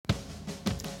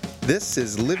This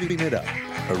is Living It Up,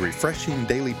 a refreshing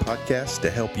daily podcast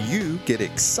to help you get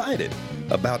excited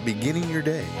about beginning your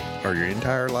day or your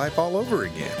entire life all over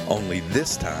again. Only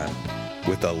this time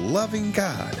with a loving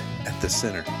God at the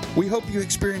center. We hope you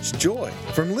experience joy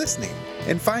from listening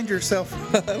and find yourself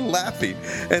laughing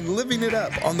and living it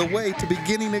up on the way to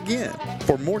beginning again.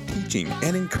 For more teaching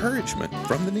and encouragement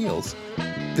from the Neils,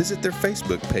 visit their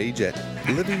Facebook page at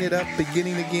Living It Up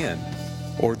Beginning Again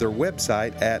or their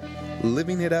website at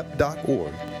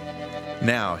livingitup.org.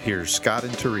 Now, here's Scott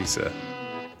and Teresa.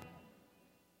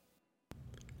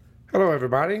 Hello,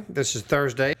 everybody. This is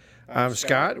Thursday. I'm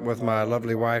Scott with my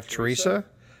lovely wife, Teresa,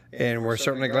 and we're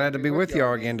certainly glad to be with you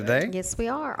all again today. Yes, we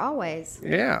are, always.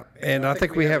 Yeah, and I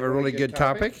think we have a really good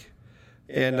topic,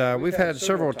 and we've had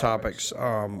several topics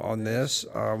on this,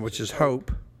 which is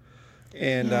hope.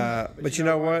 And but you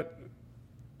know what?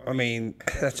 I mean,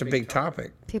 that's a big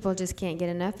topic. People just can't get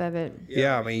enough of it.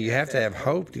 Yeah, I mean, you have to have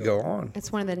hope to go on.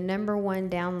 It's one of the number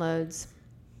one downloads.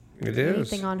 It is.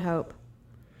 Anything on hope.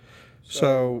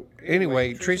 So,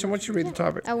 anyway, Teresa, why don't you read the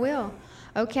topic? I will.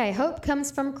 Okay, hope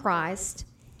comes from Christ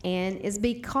and is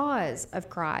because of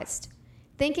Christ.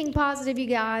 Thinking positive, you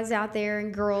guys out there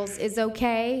and girls, is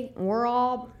okay. We're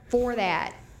all for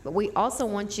that. But we also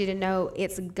want you to know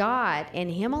it's God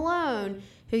and Him alone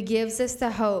who gives us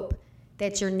the hope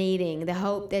that you're needing, the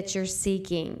hope that you're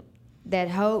seeking. That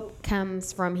hope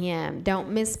comes from Him.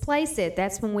 Don't misplace it.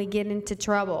 That's when we get into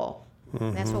trouble.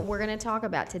 Mm-hmm. That's what we're going to talk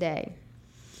about today.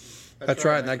 That's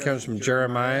right, and that comes from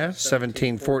Jeremiah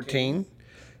 17:14.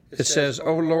 It says,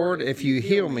 "O Lord, if you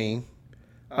heal me,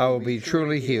 I will be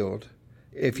truly healed.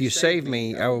 If you save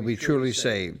me, I will be truly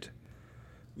saved.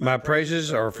 My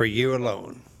praises are for you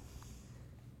alone."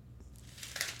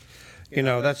 You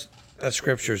know, that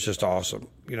scripture is just awesome.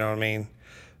 You know what I mean?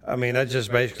 I mean, that's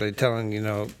just basically telling,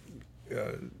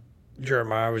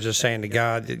 Jeremiah was just saying to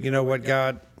God, you know what,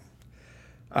 God?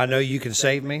 I know you can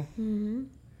save me. Mm-hmm.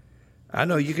 I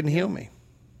know you can heal me.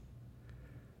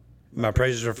 My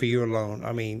praises are for you alone.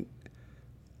 I mean,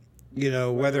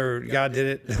 whether God did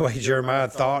it the way Jeremiah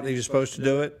thought he was supposed to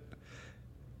do it,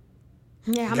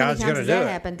 yeah, how God's many times has do that it,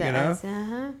 happened to us?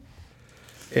 Uh-huh.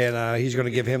 And He's going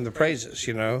to give him the praises,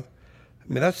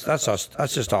 I mean, that's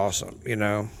just awesome,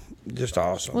 just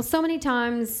awesome. Well, so many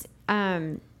times,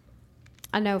 I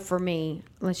know for me,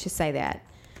 let's just say that,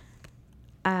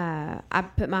 I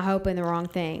put my hope in the wrong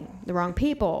thing, the wrong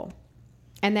people.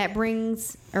 And that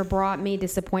brought me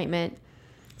disappointment.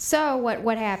 So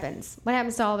what happens? What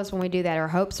happens to all of us when we do that? Our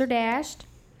hopes are dashed.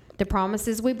 The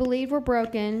promises we believed were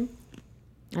broken.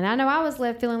 And I know I was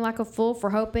left feeling like a fool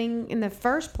for hoping in the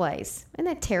first place. Isn't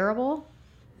that terrible?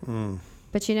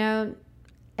 But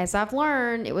as I've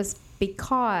learned, it was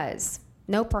because,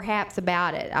 no perhaps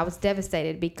about it. I was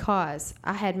devastated because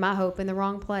I had my hope in the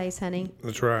wrong place, honey.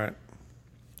 That's right.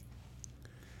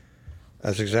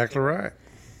 That's exactly right.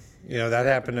 That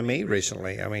happened to me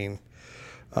recently. I mean,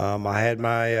 I had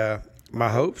my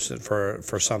hopes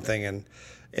for something,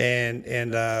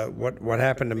 and what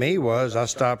happened to me was I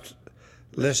stopped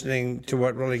listening to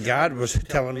what really God was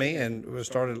telling me and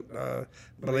started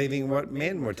believing what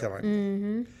men were telling me.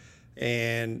 Mm-hmm.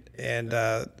 And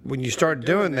when you start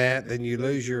doing that, then you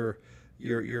lose your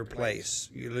place.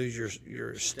 You lose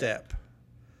your step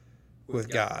with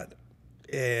God.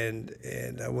 And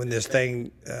when this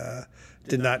thing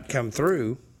did not come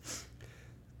through,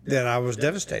 then I was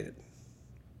devastated.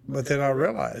 But then I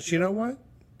realized, you know what?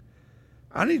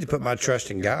 I need to put my trust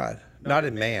in God, not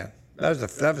in man. That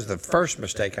was the first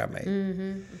mistake I made. Mm-hmm,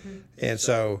 mm-hmm. And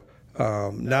so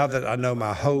now that I know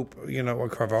my hope,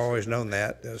 I've always known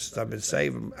that. I've been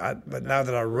saved. But now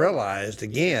that I realized,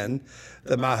 again,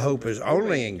 that my hope is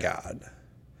only in God,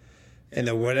 and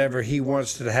that whatever He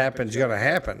wants to happen is going to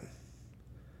happen,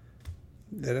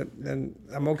 then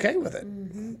I'm okay with it.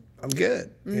 Mm-hmm. I'm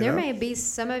good. There may be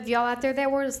some of y'all out there that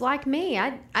were just like me.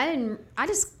 I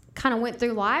just kind of went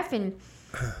through life and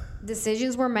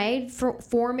decisions were made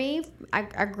for me.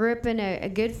 I grew up in a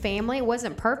good family. It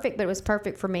wasn't perfect, but it was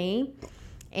perfect for me.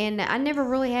 And I never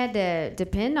really had to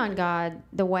depend on God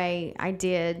the way I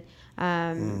did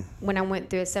when I went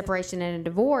through a separation and a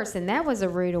divorce. And that was a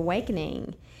rude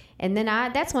awakening. And then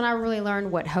that's when I really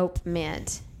learned what hope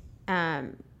meant.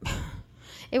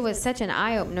 It was such an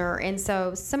eye-opener. And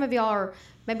so some of y'all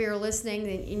maybe you're listening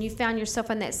and you found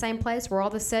yourself in that same place where all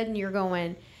of a sudden you're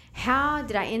going, how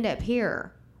did I end up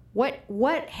here?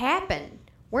 What happened?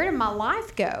 Where did my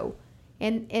life go?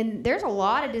 And there's a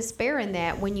lot of despair in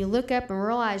that when you look up and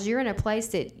realize you're in a place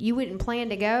that you wouldn't plan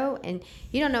to go and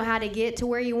you don't know how to get to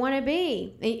where you want to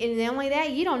be. And not only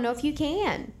that, you don't know if you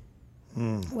can.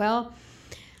 Well,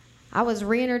 I was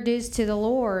reintroduced to the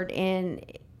Lord, and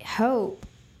hope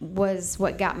was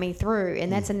what got me through,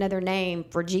 and that's another name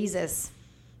for Jesus,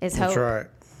 is hope. That's right.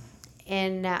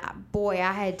 And boy,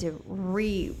 I had to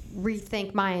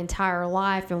rethink my entire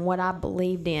life and what I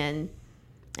believed in,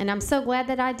 and I'm so glad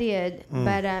that I did.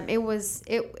 But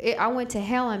I went to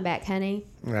hell and back, honey,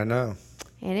 I know.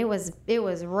 and it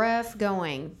was rough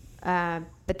going.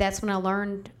 But that's when I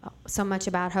learned so much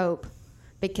about hope,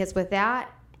 because without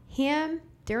him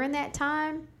during that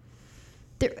time,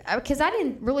 because I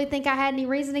didn't really think I had any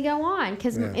reason to go on.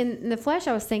 Because in the flesh,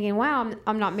 I was thinking, wow,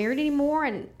 I'm not married anymore,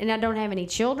 and I don't have any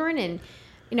children, and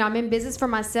I'm in business for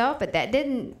myself. But that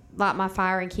didn't light my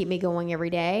fire and keep me going every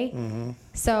day. Mm-hmm.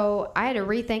 So I had to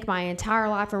rethink my entire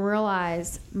life and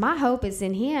realize my hope is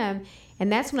in him,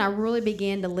 and that's when I really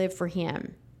began to live for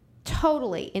him,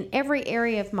 totally in every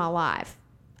area of my life,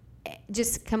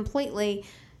 just completely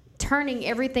turning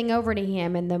everything over to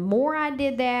him. And the more I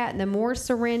did that, and the more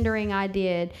surrendering I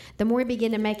did, the more he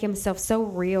began to make himself so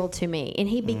real to me. And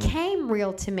he became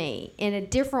real to me in a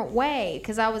different way,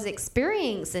 because I was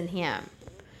experiencing him.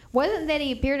 Wasn't that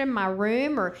he appeared in my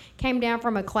room or came down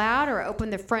from a cloud or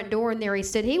opened the front door and there he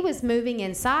stood. He was moving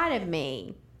inside of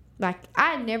me like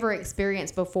I had never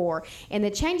experienced before. And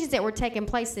the changes that were taking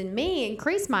place in me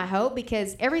increased my hope,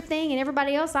 because everything and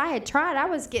everybody else I had tried, I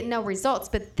was getting no results.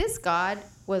 But this God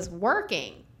was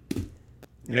working.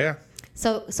 Yeah.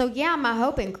 So yeah, my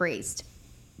hope increased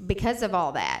because of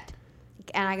all that.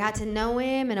 And I got to know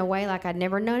him in a way like I'd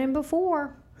never known him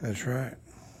before. That's right.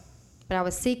 But I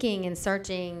was seeking and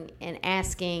searching and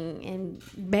asking and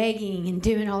begging and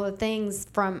doing all the things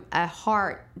from a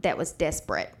heart that was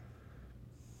desperate.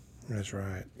 That's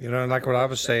right. And like what I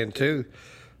was saying too,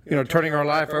 turning our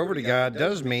life over to God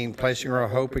does mean placing our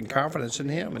hope and confidence in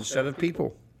him instead of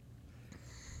people.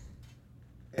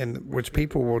 And which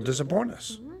people will disappoint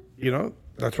us.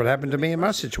 That's what happened to me in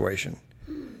my situation.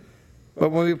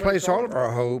 But when we place all of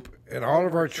our hope and all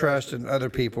of our trust in other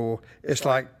people, it's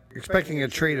like expecting a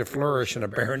tree to flourish in a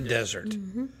barren desert.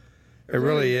 Mm-hmm. It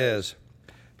really is.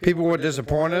 People will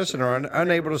disappoint us and are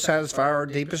unable to satisfy our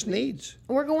deepest needs.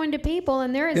 We're going to people,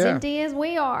 and they're as empty as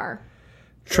we are.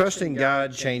 Trusting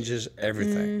God changes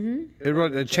everything.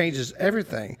 Mm-hmm. It changes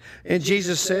everything. And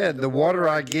Jesus said, the water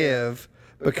I give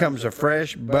becomes a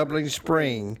fresh, bubbling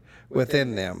spring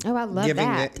within them. Oh, I love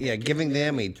that. Giving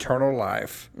them eternal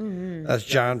life. Mm-hmm. That's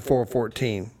John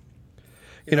 4:14.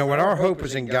 When our hope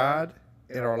is in God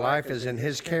and our life is in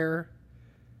his care,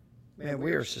 man,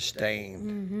 we are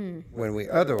sustained when we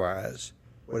otherwise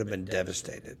would have been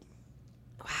devastated.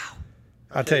 Wow.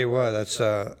 I tell you what, that's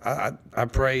I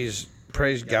praise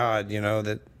God,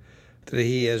 that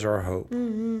he is our hope.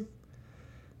 Mm-hmm.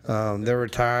 There were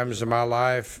times in my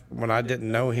life when I didn't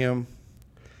know him.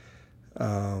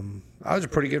 I was a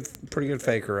pretty good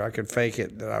faker. I could fake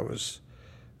it that I was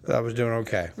doing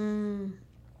okay. Mm.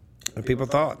 And people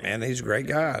thought, man, he's a great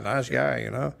guy, nice guy,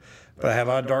 But I had a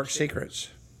lot of dark secrets,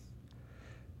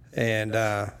 and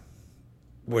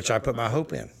which I put my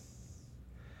hope in.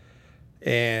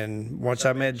 And once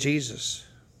I met Jesus,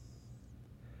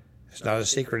 it's not a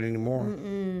secret anymore.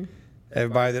 Mm-mm.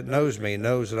 Everybody that knows me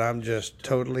knows that I'm just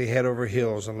totally head over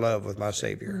heels in love with my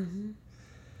Savior. Mm-hmm.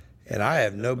 And I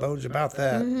have no bones about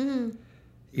that. Mm-hmm.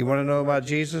 You want to know about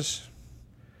Jesus?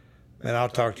 And I'll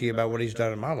talk to you about what he's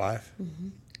done in my life. Mm-hmm.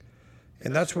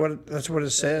 And that's what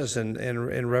it says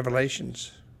in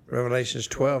Revelations. Revelations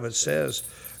 12, it says,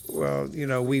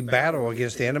 we battle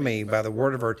against the enemy by the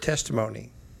word of our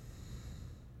testimony.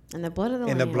 And the blood of the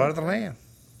Lamb. And the blood of the Lamb.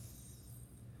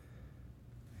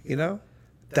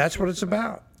 That's what it's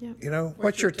about. Yep.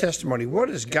 What's your testimony? What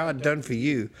has God done for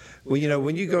you? Well,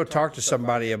 when you go talk to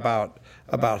somebody about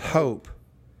hope,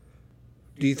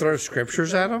 do you throw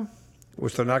scriptures at them,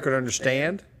 which they're not going to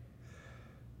understand?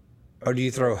 Or do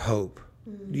you throw hope?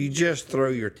 Mm-hmm. Do you just throw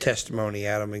your testimony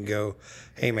at them and go,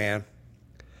 hey, man,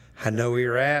 I know where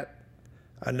you're at.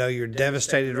 I know you're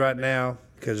devastated right now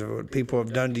because of what people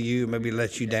have done to you, maybe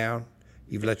let you down.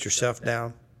 You've let yourself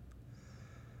down.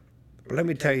 But let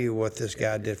me tell you what this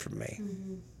guy did for me.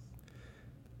 Mm-hmm.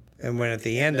 And when at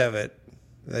the end of it,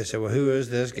 they say, well, who is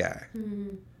this guy?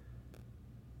 Mm-hmm.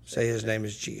 Say his name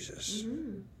is Jesus.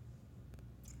 Mm-hmm.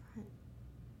 Right.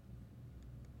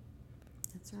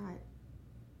 That's right.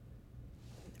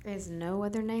 There is no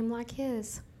other name like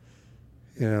his.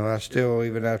 I still,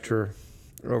 even after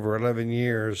over 11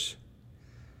 years,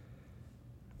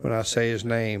 when I say his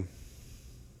name,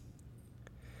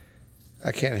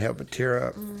 I can't help but tear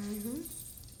up. Mm-hmm.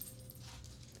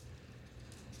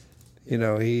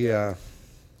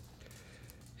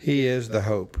 He is the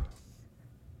hope.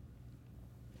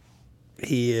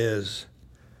 He is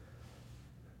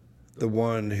the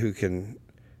one who can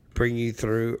bring you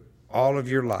through all of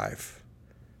your life,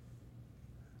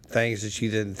 things that you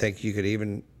didn't think you could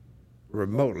even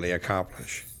remotely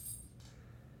accomplish.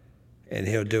 And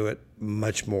he'll do it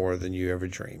much more than you ever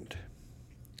dreamed,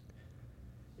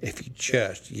 if you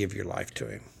just give your life to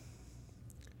him.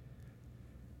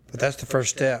 But that's the first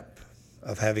step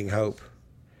of having hope,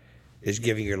 is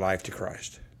giving your life to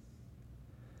Christ.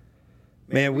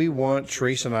 Man, we want,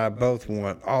 Teresa and I both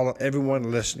want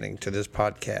everyone listening to this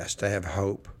podcast to have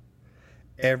hope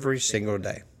every single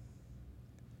day.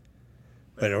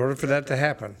 But in order for that to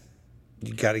happen,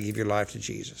 you got to give your life to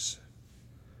Jesus.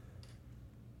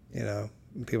 You know,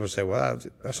 people say, well,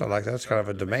 that's not like that's kind of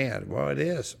a demand. Well, it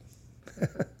is.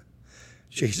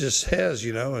 Jesus says,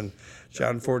 you know, in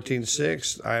John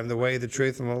 14:6, I am the way, the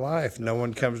truth, and the life. No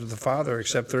one comes to the Father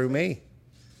except through me.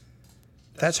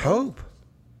 That's hope.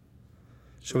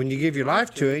 So when you give your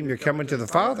life to him, you're coming to the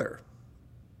Father,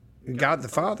 God the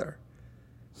Father.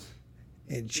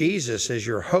 And Jesus is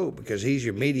your hope because he's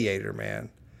your mediator, man.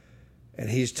 And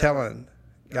he's telling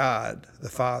God the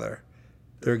Father,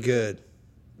 they're good.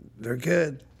 They're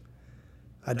good.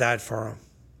 I died for them.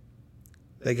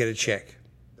 They get a check.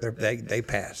 They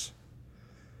pass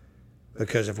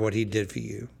because of what he did for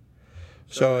you.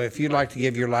 So if you'd like to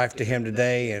give your life to him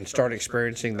today and start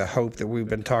experiencing the hope that we've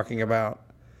been talking about,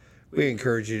 we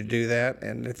encourage you to do that.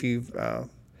 And if you've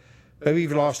maybe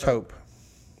you've lost hope,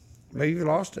 maybe you've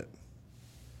lost it,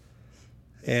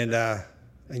 and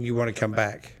you want to come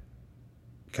back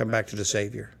to the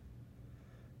Savior.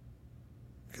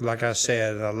 Like I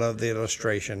said, and I love the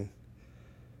illustration.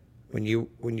 When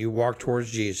you walk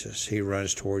towards Jesus, he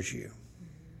runs towards you.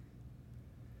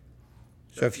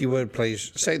 So if you would,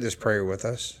 please say this prayer with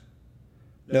us.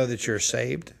 Know that you're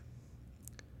saved,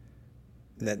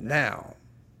 and that now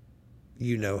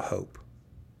you know hope.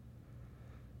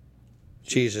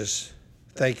 Jesus,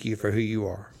 thank you for who you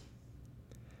are.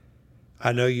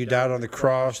 I know you died on the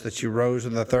cross, that you rose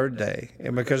on the third day,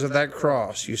 and because of that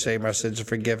cross, you say my sins are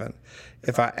forgiven.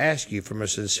 If I ask you from a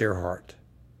sincere heart,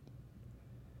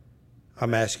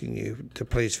 I'm asking you to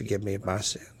please forgive me of my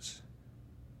sins.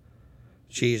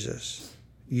 Jesus,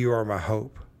 you are my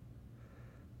hope.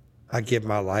 I give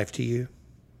my life to you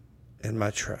and my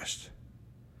trust.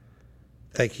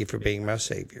 Thank you for being my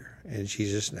Savior. In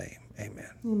Jesus' name,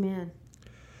 amen. Amen.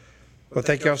 Well,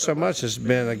 thank y'all so much. It's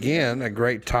been, again, a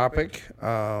great topic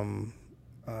that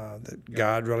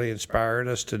God really inspired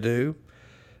us to do.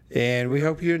 And we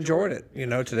hope you enjoyed it. You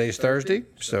know, today's Thursday,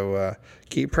 so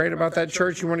keep praying about that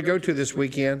church you want to go to this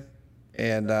weekend,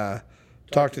 and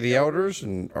talk to the elders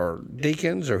or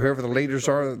deacons or whoever the leaders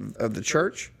are of the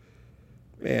church,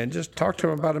 and just talk to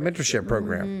them about a mentorship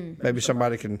program. Mm-hmm. Maybe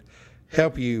somebody can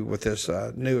help you with this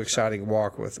new exciting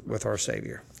walk with our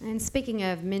Savior. And speaking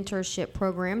of mentorship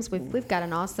programs, we've got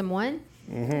an awesome one.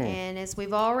 Mm-hmm. And as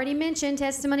we've already mentioned,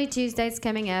 Testimony Tuesday is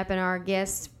coming up, and our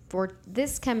guest for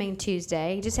this coming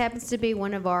Tuesday just happens to be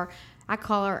one of our, I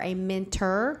call her a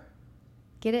mentor.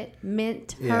 Get it?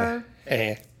 Mentor.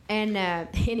 Yeah. And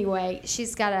anyway,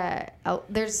 she's got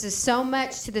there's just so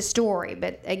much to the story.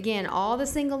 But again, all the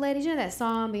single ladies, you know that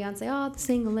song, Beyonce, all the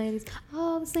single ladies,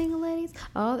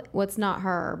 well, it's not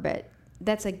her, but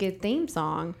that's a good theme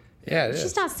song. Yeah, it is.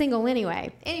 She's not single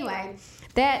anyway. Anyway,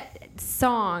 that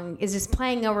song is just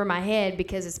playing over my head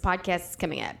because this podcast is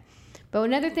coming up. But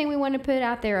another thing we want to put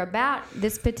out there about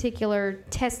this particular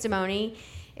testimony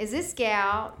is this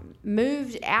gal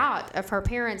moved out of her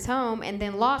parents' home and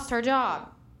then lost her job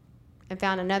and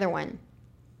found another one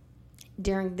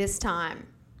during this time,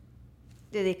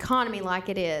 the economy like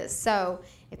it is. So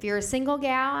if you're a single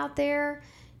gal out there,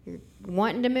 you're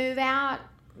wanting to move out,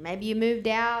 maybe you moved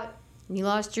out and you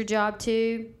lost your job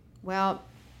too, well,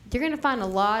 you're going to find a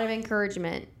lot of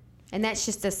encouragement, and that's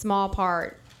just a small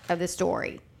part of the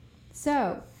story.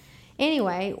 So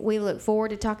anyway, we look forward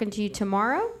to talking to you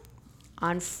tomorrow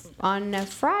on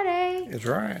Friday. That's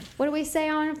right. What do we say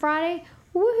on Friday?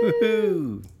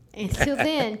 Woohoo! Until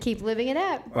then, keep living it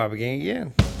up. I'll begin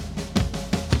again.